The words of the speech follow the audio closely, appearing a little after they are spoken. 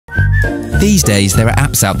These days, there are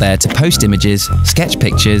apps out there to post images, sketch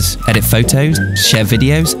pictures, edit photos, share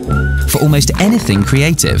videos, for almost anything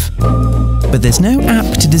creative. But there's no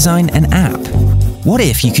app to design an app. What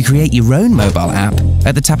if you could create your own mobile app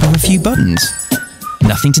at the tap of a few buttons?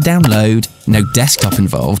 Nothing to download, no desktop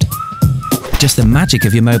involved. Just the magic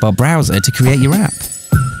of your mobile browser to create your app.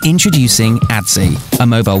 Introducing Adsy, a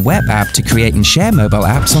mobile web app to create and share mobile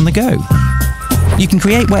apps on the go. You can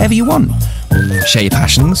create whatever you want. Share your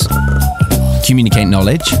passions, communicate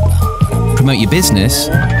knowledge, promote your business,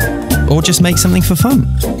 or just make something for fun.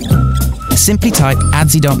 Simply type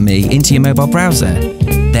adsy.me into your mobile browser,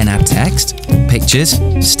 then add text, pictures,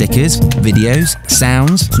 stickers, videos,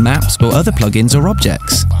 sounds, maps, or other plugins or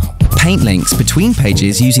objects. Paint links between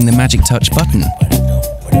pages using the Magic Touch button.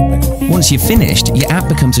 Once you've finished, your app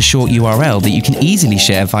becomes a short URL that you can easily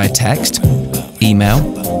share via text, email,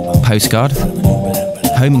 postcard,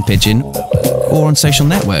 homing pigeon, or on social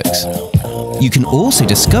networks. You can also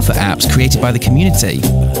discover apps created by the community.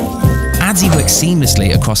 Adsy works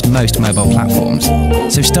seamlessly across most mobile platforms,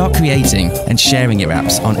 so start creating and sharing your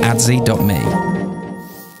apps on adsy.me.